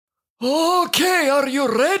Okay, are you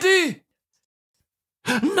ready?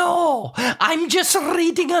 No, I'm just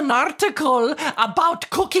reading an article about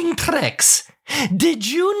cooking tricks. Did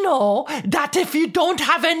you know that if you don't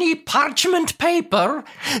have any parchment paper,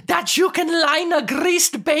 that you can line a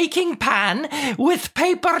greased baking pan with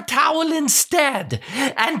paper towel instead,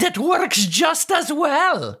 and it works just as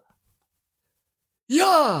well?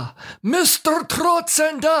 Yeah, Mr. Trotz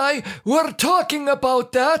and I were talking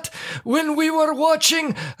about that when we were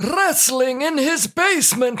watching wrestling in his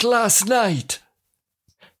basement last night.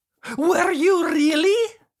 Were you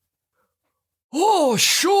really? Oh,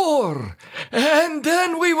 sure. And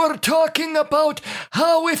then we were talking about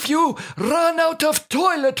how if you run out of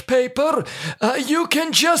toilet paper, you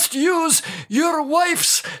can just use your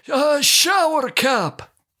wife's shower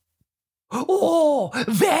cap. Oh,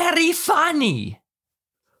 very funny.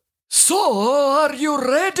 So, are you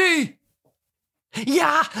ready?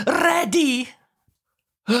 Yeah, ready.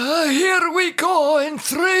 Here we go in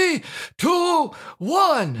 3, 2,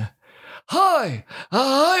 1. Hi,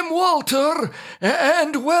 I'm Walter,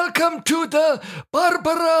 and welcome to the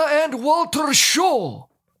Barbara and Walter Show.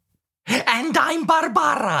 And I'm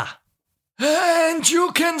Barbara. And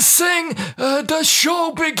you can sing the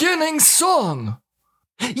show beginning song.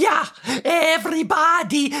 Yeah,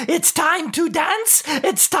 everybody, it's time to dance.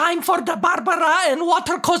 It's time for the Barbara and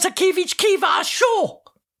Walter Kozakiewicz Kiva show.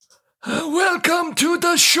 Welcome to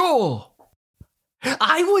the show.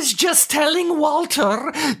 I was just telling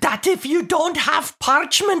Walter that if you don't have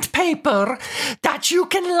parchment paper, that you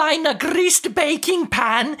can line a greased baking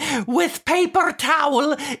pan with paper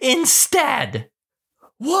towel instead.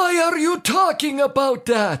 Why are you talking about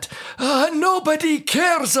that? Nobody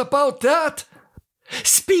cares about that.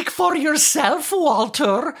 Speak for yourself,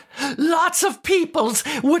 Walter. Lots of peoples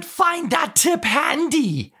would find that tip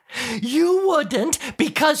handy. You wouldn't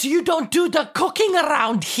because you don't do the cooking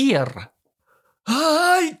around here.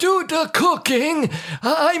 I do the cooking.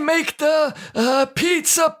 I make the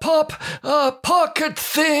pizza pop pocket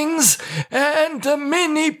things and the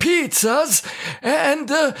mini pizzas and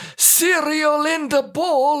the cereal in the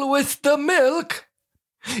bowl with the milk.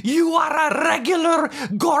 You are a regular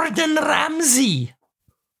Gordon Ramsay.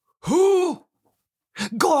 Who?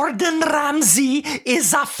 Gordon Ramsay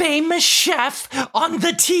is a famous chef on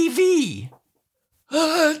the TV.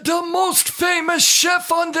 The most famous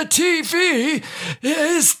chef on the TV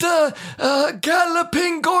is the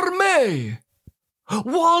Galloping Gourmet.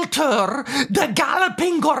 Walter, the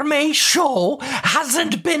Galloping Gourmet show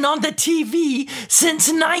hasn't been on the TV since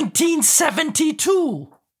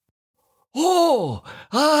 1972. Oh,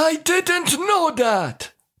 I didn't know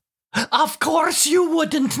that. Of course you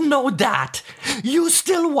wouldn't know that. You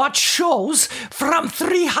still watch shows from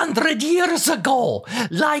 300 years ago,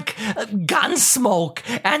 like Gunsmoke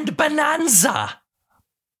and Bonanza.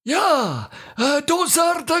 Yeah, those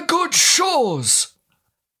are the good shows.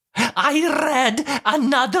 I read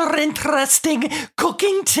another interesting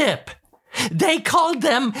cooking tip. They call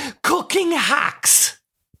them cooking hacks.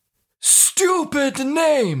 Stupid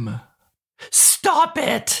name. Stop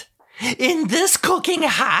it. In this cooking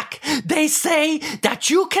hack, they say that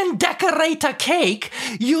you can decorate a cake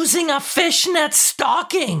using a fishnet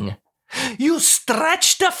stocking. You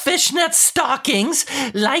stretch the fishnet stockings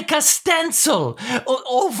like a stencil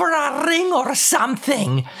over a ring or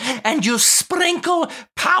something, and you sprinkle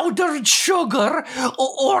powdered sugar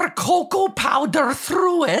or cocoa powder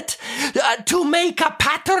through it to make a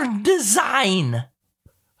pattern design.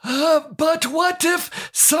 But what if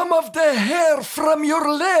some of the hair from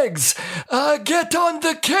your legs get on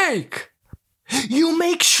the cake? You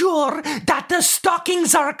make sure that the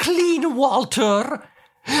stockings are clean, Walter.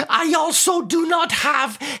 I also do not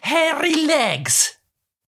have hairy legs.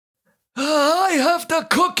 I have the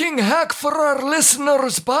cooking hack for our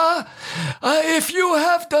listeners, Ba. If you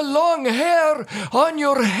have the long hair on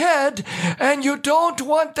your head and you don't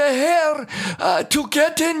want the hair to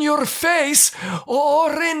get in your face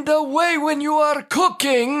or in the way when you are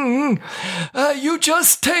cooking, you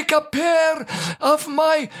just take a pair of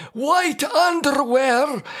my white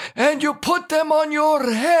underwear and you put them on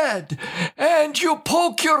your head and you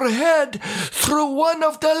poke your head through one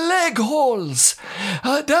of the leg holes.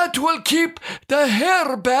 That will keep the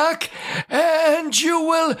hair back and you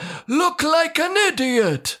will look like an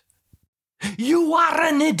idiot. You are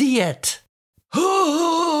an idiot.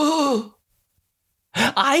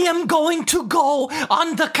 I am going to go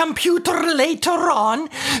on the computer later on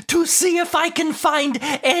to see if I can find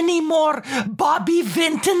any more Bobby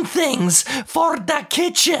Vinton things for the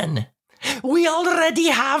kitchen. We already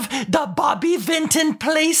have the Bobby Vinton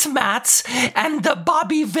placemats and the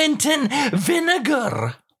Bobby Vinton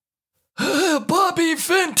vinegar. Bobby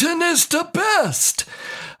Vinton is the best.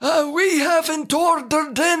 We haven't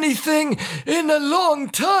ordered anything in a long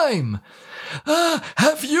time.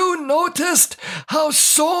 Have you noticed how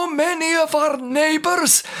so many of our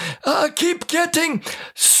neighbors keep getting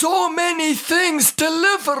so many things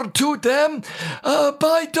delivered to them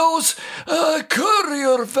by those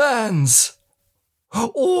courier vans?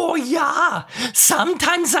 Oh, yeah.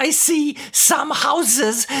 Sometimes I see some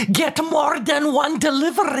houses get more than one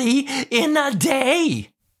delivery in a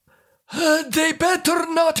day. They better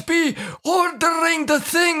not be ordering the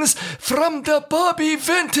things from the Bobby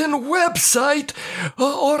Vinton website,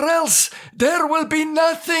 or else there will be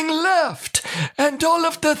nothing left, and all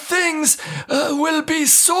of the things will be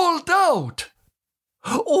sold out.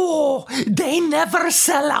 Oh, they never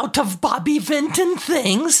sell out of Bobby Vinton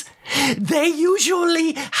things. They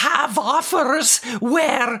usually have offers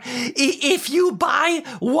where if you buy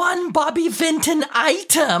one Bobby Vinton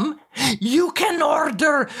item, you can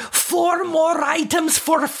order 4 more items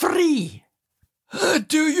for free.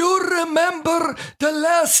 Do you remember the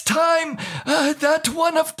last time that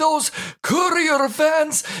one of those courier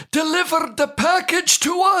vans delivered the package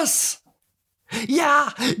to us?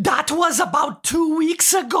 Yeah, that was about 2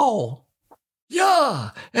 weeks ago.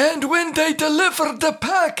 Yeah, and when they deliver the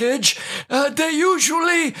package, they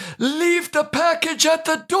usually leave the package at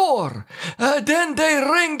the door. Then they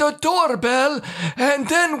ring the doorbell, and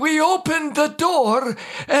then we open the door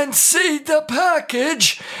and see the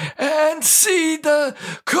package and see the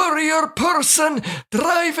courier person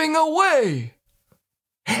driving away.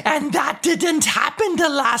 And that didn't happen the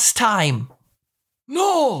last time.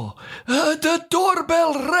 No, the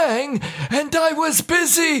doorbell rang and I was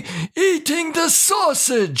busy eating the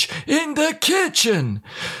sausage in the kitchen.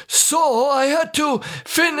 So I had to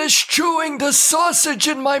finish chewing the sausage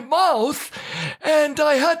in my mouth and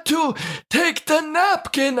I had to take the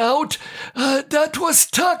napkin out that was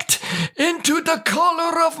tucked into the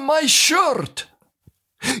collar of my shirt.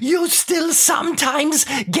 You still sometimes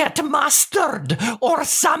get mustard or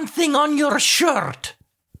something on your shirt.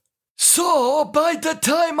 So, by the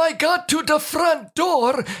time I got to the front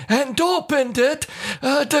door and opened it,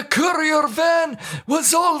 the courier van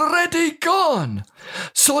was already gone.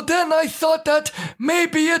 So then I thought that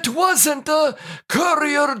maybe it wasn't a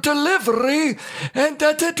courier delivery and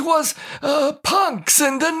that it was punks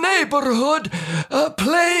in the neighborhood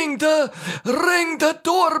playing the ring the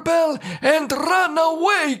doorbell and run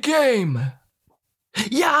away game.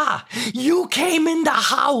 Yeah, you came in the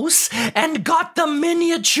house and got the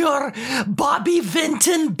miniature Bobby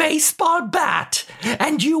Vinton baseball bat,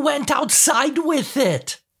 and you went outside with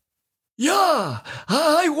it. Yeah,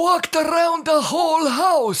 I walked around the whole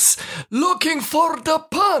house looking for the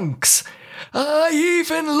punks. I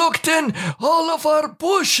even looked in all of our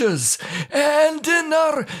bushes and in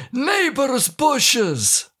our neighbors'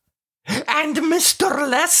 bushes. And Mr.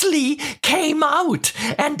 Leslie came out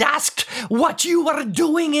and asked what you were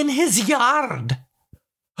doing in his yard.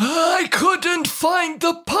 I couldn't find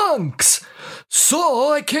the punks,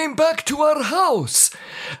 so I came back to our house.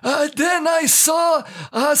 Then I saw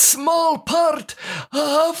a small part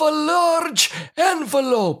of a large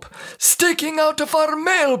envelope sticking out of our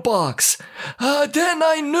mailbox. Then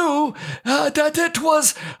I knew that it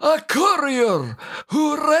was a courier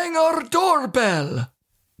who rang our doorbell.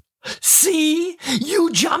 See,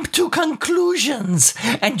 you jump to conclusions,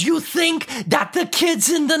 and you think that the kids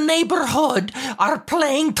in the neighborhood are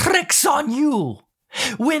playing tricks on you,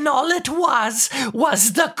 when all it was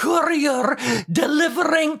the courier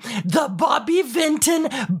delivering the Bobby Vinton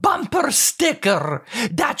bumper sticker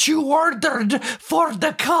that you ordered for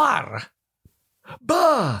the car.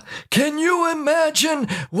 Bah, can you imagine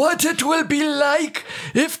what it will be like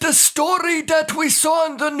if the story that we saw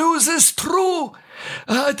in the news is true?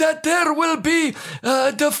 That there will be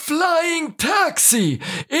the flying taxi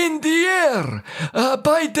in the air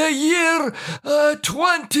by the year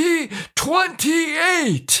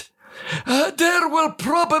 2028. There will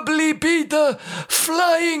probably be the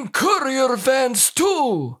flying courier vans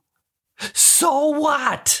too. So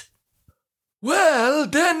what? Well,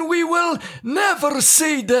 then we will never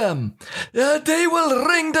see them. They will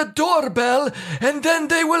ring the doorbell and then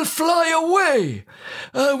they will fly away.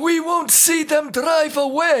 We won't see them drive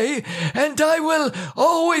away, and I will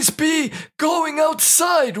always be going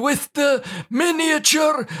outside with the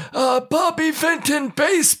miniature Bobby Vinton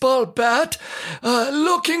baseball bat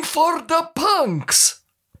looking for the punks.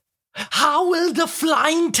 How will the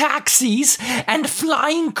flying taxis and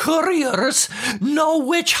flying couriers know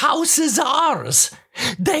which house is ours?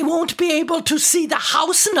 They won't be able to see the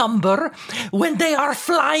house number when they are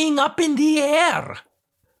flying up in the air.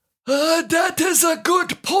 That is a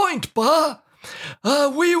good point, Ba.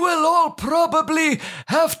 We will all probably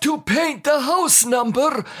have to paint the house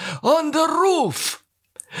number on the roof.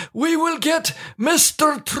 We will get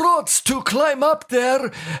Mr. Trotz to climb up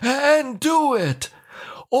there and do it.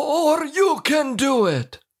 Or you can do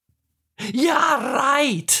it. Yeah,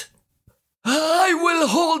 right. I will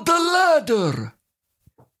hold the ladder.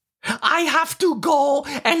 I have to go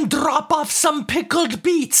and drop off some pickled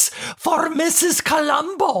beets for Mrs.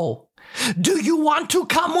 Columbo. Do you want to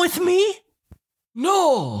come with me?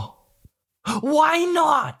 No. Why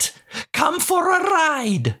not? Come for a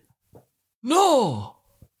ride. No.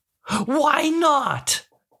 Why not?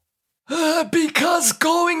 Because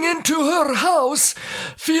going into her house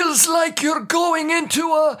feels like you're going into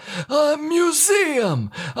a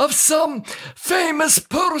museum of some famous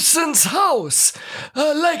person's house,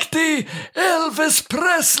 like the Elvis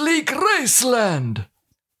Presley Graceland.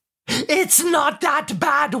 It's not that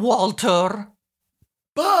bad, Walter.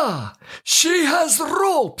 Bah, she has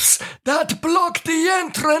ropes that block the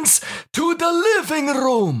entrance to the living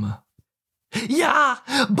room. Yeah,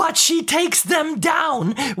 but she takes them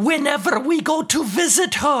down whenever we go to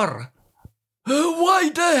visit her. Why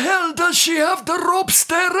the hell does she have the ropes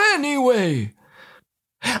there anyway?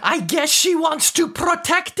 I guess she wants to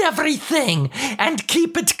protect everything and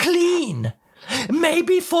keep it clean.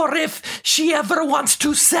 Maybe for if she ever wants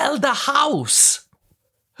to sell the house.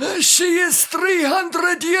 She is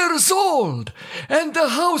 300 years old, and the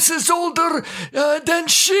house is older than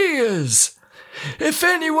she is. If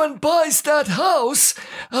anyone buys that house,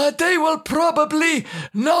 they will probably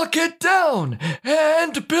knock it down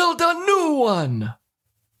and build a new one.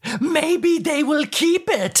 Maybe they will keep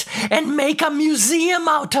it and make a museum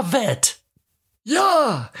out of it.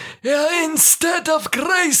 Yeah, instead of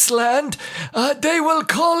Graceland, they will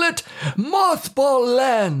call it Mothball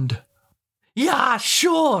Land. Yeah,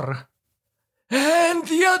 sure. And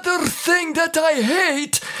the other thing that I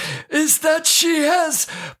hate is that she has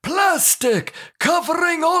plastic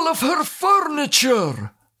covering all of her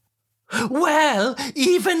furniture. Well,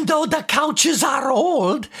 even though the couches are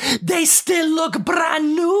old, they still look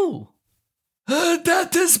brand new.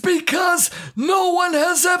 That is because no one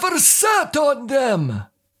has ever sat on them.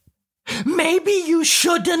 Maybe you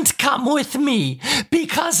shouldn't come with me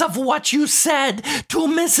because of what you said to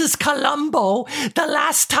Mrs. Columbo the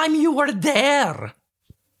last time you were there.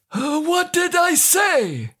 What did I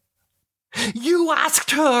say? You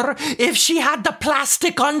asked her if she had the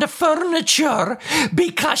plastic on the furniture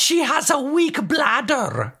because she has a weak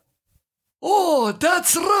bladder. Oh,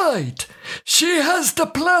 that's right. She has the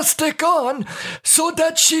plastic on so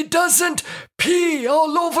that she doesn't pee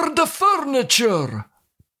all over the furniture.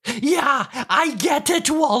 Yeah, I get it,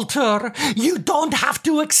 Walter. You don't have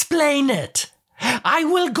to explain it. I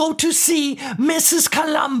will go to see Mrs.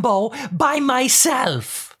 Columbo by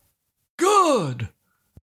myself. Good.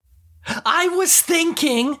 I was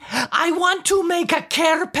thinking I want to make a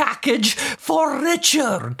care package for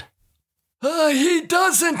Richard. He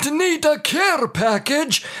doesn't need a care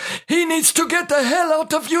package. He needs to get the hell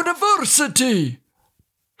out of university.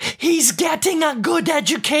 He's getting a good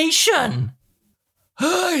education.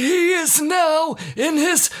 He is now in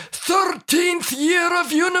his 13th year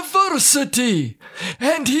of university,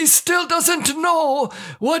 and he still doesn't know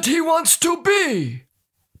what he wants to be.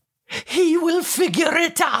 He will figure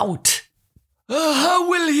it out. How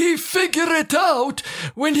will he figure it out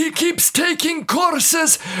when he keeps taking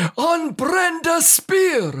courses on Brenda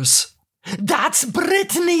Spears? That's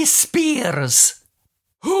Britney Spears.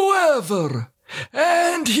 Whoever.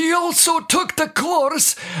 And he also took the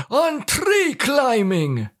course on tree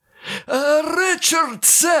climbing. Richard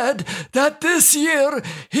said that this year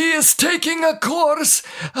he is taking a course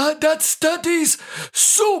that studies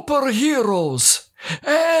superheroes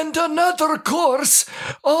and another course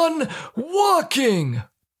on walking.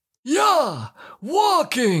 Yeah,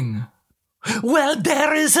 walking. Well,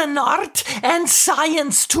 there is an art and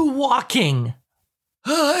science to walking.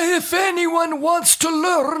 If anyone wants to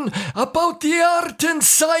learn about the art and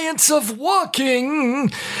science of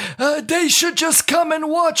walking, they should just come and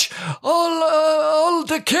watch all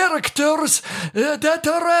the characters that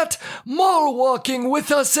are at mall walking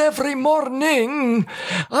with us every morning.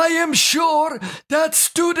 I am sure that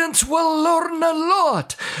students will learn a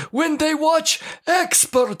lot when they watch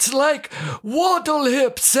experts like Waddle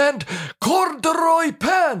Hips and Corduroy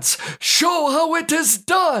Pants show how it is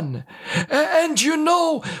done. And you know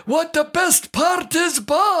what the best part is,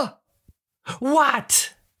 Ba?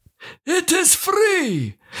 What? It is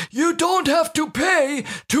free. You don't have to pay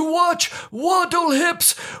to watch Waddle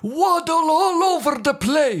Hips waddle all over the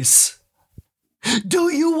place.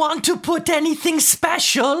 Do you want to put anything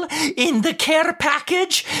special in the care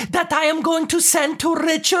package that I am going to send to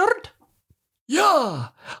Richard? Yeah,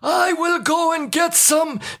 I will go and get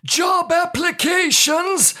some job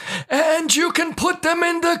applications, and you can put them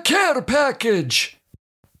in the care package.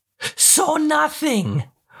 So nothing.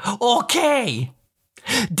 Okay.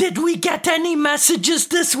 Did we get any messages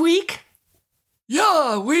this week?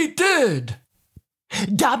 Yeah, we did.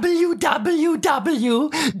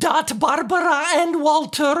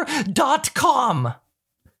 www.barbaraandwalter.com.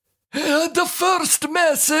 The first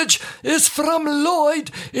message is from Lloyd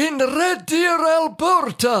in Red Deer,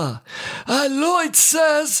 Alberta. Lloyd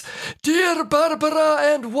says, "Dear Barbara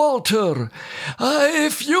and Walter,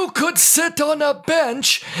 if you could sit on a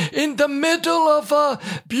bench in the middle of a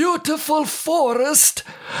beautiful forest,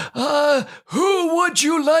 who would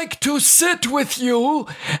you like to sit with you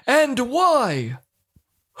and why?"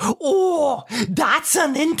 Oh, that's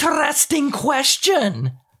an interesting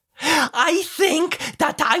question. I think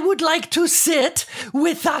that I would like to sit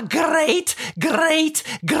with a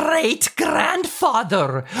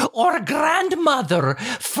great-great-great-grandfather or grandmother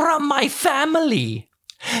from my family.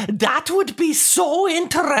 That would be so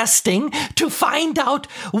interesting to find out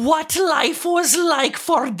what life was like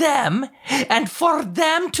for them and for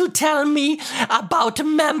them to tell me about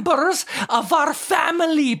members of our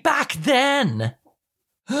family back then.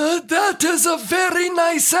 That is a very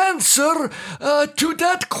nice answer to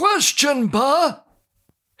that question, Ba.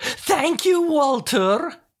 Thank you,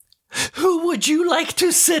 Walter. Who would you like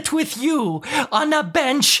to sit with you on a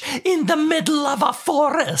bench in the middle of a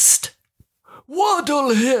forest?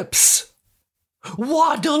 Waddle Hips.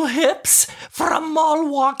 Waddle Hips from Mall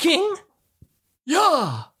Walking?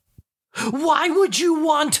 Yeah. Why would you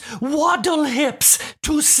want Waddle Hips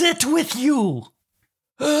to sit with you?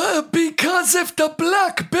 Because if the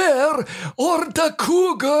black bear or the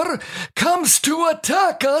cougar comes to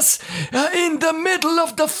attack us in the middle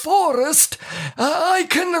of the forest, I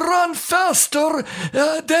can run faster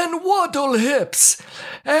than Waddle Hips,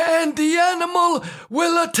 and the animal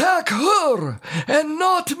will attack her and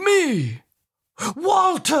not me.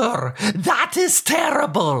 Walter, that is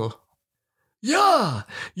terrible. Yeah,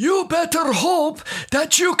 you better hope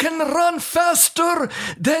that you can run faster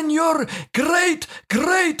than your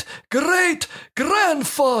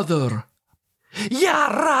great-great-great-grandfather.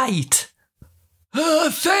 Yeah, right.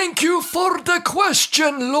 Thank you for the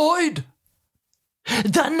question, Lloyd.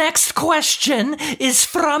 The next question is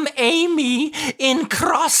from Amy in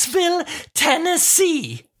Crossville,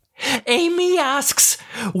 Tennessee. Amy asks,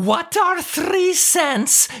 what are 3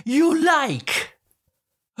 cents you like?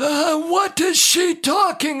 What is she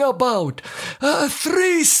talking about?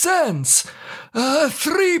 3 cents?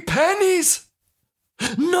 3 pennies?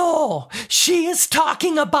 No, she is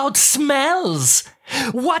talking about smells.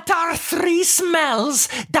 What are 3 smells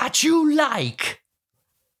that you like?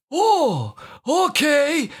 Oh,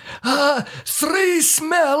 okay. 3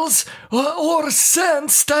 smells or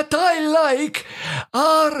scents that I like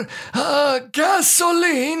are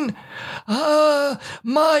gasoline,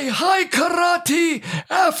 my high karate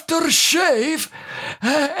aftershave,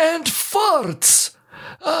 and farts.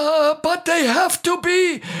 But they have to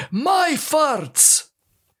be my farts.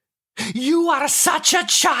 You are such a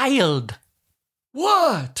child.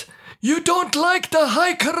 What? You don't like the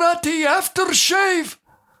high karate aftershave?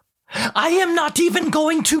 I am not even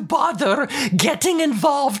going to bother getting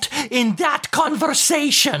involved in that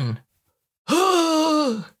conversation.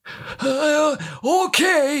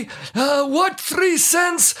 Okay, what 3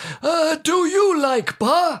 cents do you like,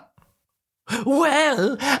 Ba?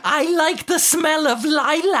 Well, I like the smell of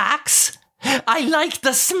lilacs. I like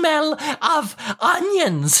the smell of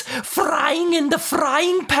onions frying in the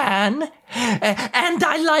frying pan. And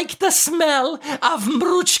I like the smell of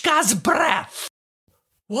Mruchka's breath.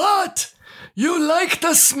 What? You like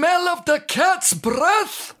the smell of the cat's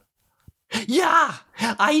breath? Yeah,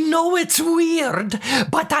 I know it's weird,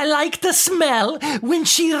 but I like the smell when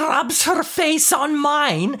she rubs her face on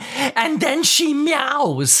mine and then she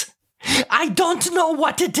meows. I don't know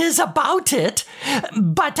what it is about it,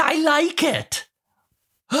 but I like it.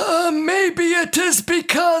 Maybe it is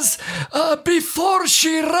because before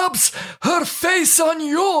she rubs her face on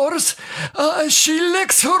yours, she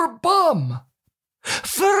licks her bum.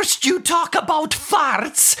 First you talk about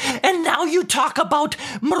farts, and now you talk about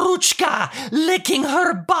Mruchka licking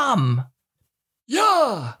her bum.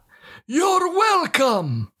 Yeah, you're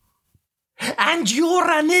welcome. And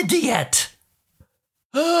you're an idiot.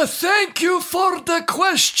 Thank you for the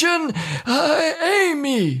question,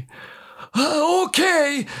 Amy.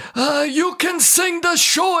 Okay, you can sing the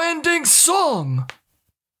show-ending song.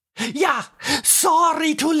 Yeah,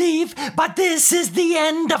 sorry to leave, but this is the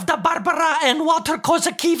end of the Barbara and Walter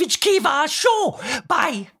Kozakiewicz Kiva show.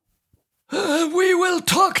 Bye. We will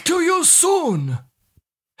talk to you soon.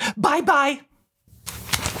 Bye-bye.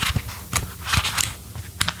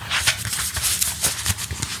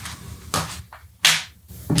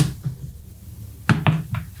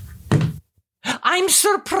 I'm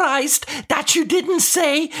surprised that you didn't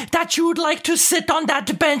say that you would like to sit on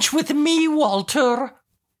that bench with me, Walter.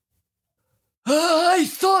 I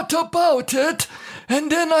thought about it,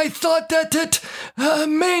 and then I thought that it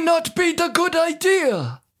may not be the good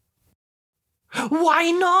idea.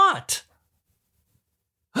 Why not?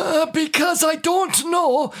 Because I don't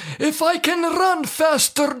know if I can run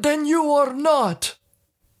faster than you or not.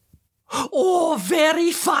 Oh,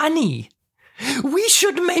 very funny. We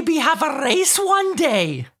should maybe have a race one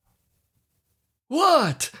day.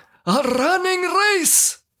 What? A running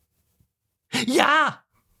race? Yeah.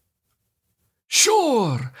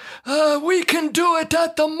 Sure. We can do it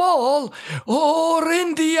at the mall, or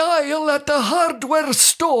in the aisle at the hardware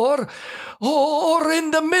store, or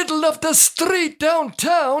in the middle of the street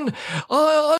downtown,